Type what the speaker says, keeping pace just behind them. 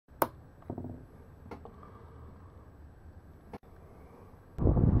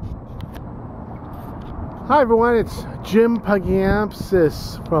Hi everyone, it's Jim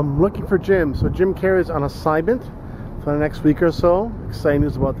Pagiamtzis from Looking for Jim. So Jim Carrey's on assignment for the next week or so. Exciting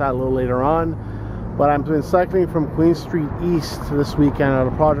news about that a little later on. But I'm doing cycling from Queen Street East this weekend on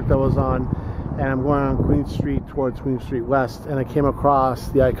a project I was on, and I'm going on Queen Street towards Queen Street West, and I came across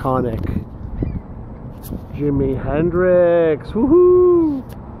the iconic Jimi Hendrix. Woohoo!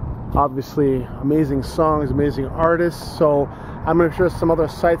 Obviously, amazing songs, amazing artists. So I'm going to share some other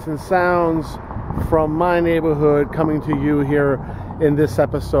sights and sounds from my neighborhood coming to you here in this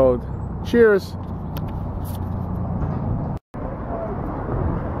episode. Cheers!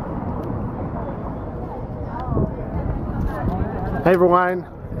 Hey everyone,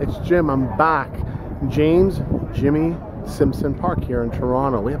 it's Jim. I'm back. Jimmy Simpson Park here in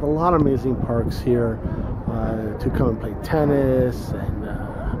Toronto. We have a lot of amazing parks here to come and play tennis and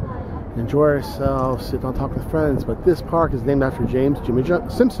enjoy ourselves, sit down, talk with friends. But this park is named after Jimmy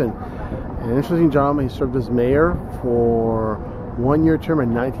Simpson. An interesting gentleman. He served as mayor for 1 year term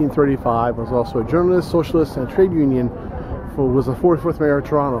in 1935. Was also a journalist, socialist, and trade union. Was the 44th mayor of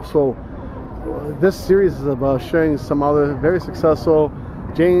Toronto. So this series is about sharing some other very successful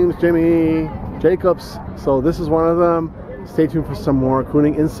Jimmy, Jacobs. So this is one of them. Stay tuned for some more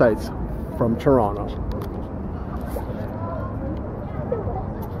including insights from Toronto.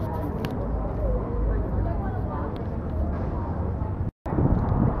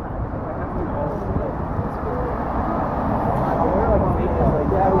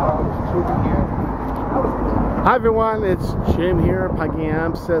 Hi everyone, it's Jim here,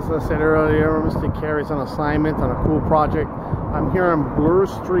 Pagiamtzis. As I said earlier, Mr. Carrey's on assignment on a cool project. I'm here on Bloor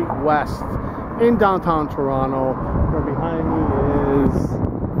Street West in downtown Toronto. Where behind me is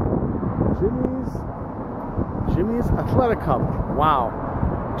Jimmy's Athletic Club. Wow,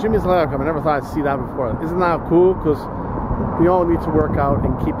 Jimmy's Athletic Club. I never thought I'd see that before. Isn't that cool? Because we all need to work out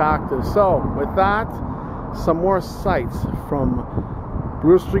and keep active. So with that, some more sights from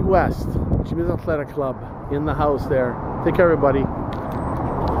Bloor Street West, Jimmy's Athletic Club in the house there. Take care, everybody.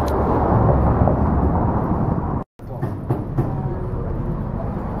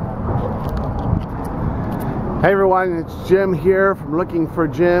 Hey everyone, it's Jim here from Looking for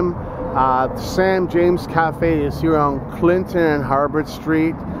Jim. Sam James Cafe is here on Clinton and Harbord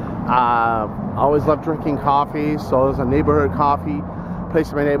Street. Always love drinking coffee, so there's a neighborhood coffee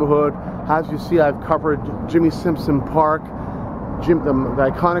place in my neighborhood. As you see, I've covered Jimmy Simpson Park, the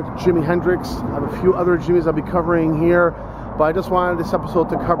iconic Jimi Hendrix. I have a few other Jimmys I'll be covering here, but I just wanted this episode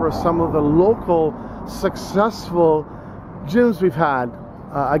to cover some of the local successful gyms we've had.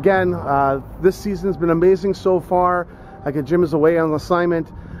 This season has been amazing so far. Jim is away on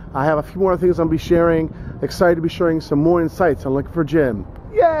assignment. I have a few more things I'll be sharing. Excited to be sharing some more insights on Looking for Jim.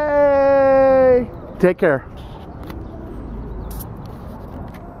 Yay! Take care.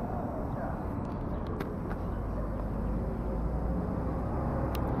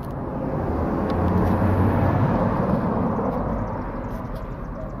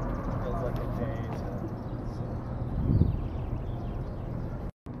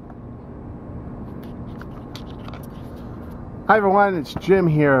 Hi everyone, it's Jim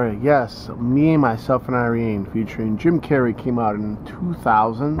here. Yes, Me, Myself, and Irene, featuring Jim Carrey, came out in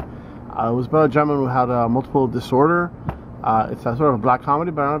 2000. It was about a gentleman who had a multiple disorder. It's a sort of a black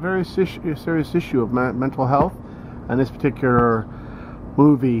comedy, but on a very serious issue of mental health. And this particular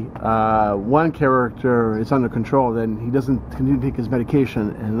movie, one character is under control, then he doesn't continue to take his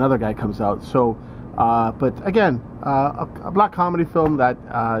medication, and another guy comes out. So, but again, a black comedy film that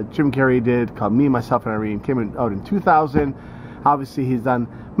Jim Carrey did called Me, Myself, and Irene came out in 2000. Obviously, he's done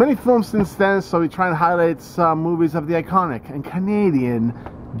many films since then, so we try and highlight some movies of the iconic and Canadian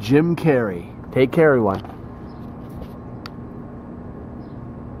Jim Carrey. Take care, everyone.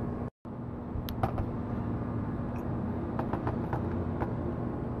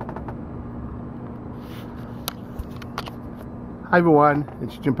 Hi everyone,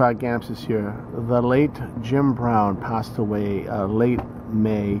 it's Jim Pagiamtzis here. The late Jim Brown passed away late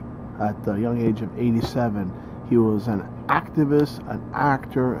May at the young age of 87. He was an activist, an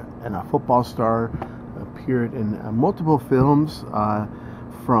actor, and a football star. Appeared in multiple films,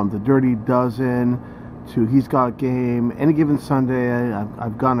 from The Dirty Dozen to He's Got Game, Any Given Sunday,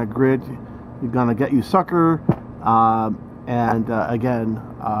 I've Gone a Grid, You're Gonna Get You Sucker, and again,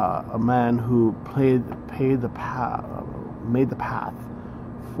 a man who made the path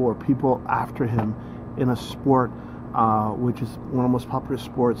for people after him in a sport which is one of the most popular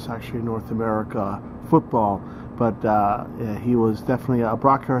sports actually in North America, football. But he was definitely a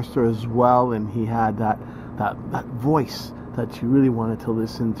broadcaster as well, and he had that voice that you really wanted to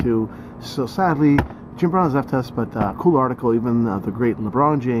listen to. So sadly, Jim Brown has left us, but cool article. Even the great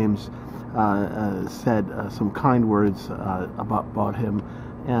LeBron James said some kind words about him,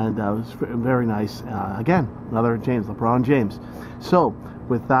 and it was very nice. Again, another James, LeBron James. So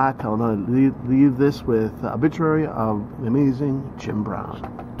with that, I'll leave this with obituary of the amazing Jim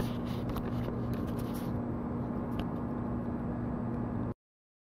Brown.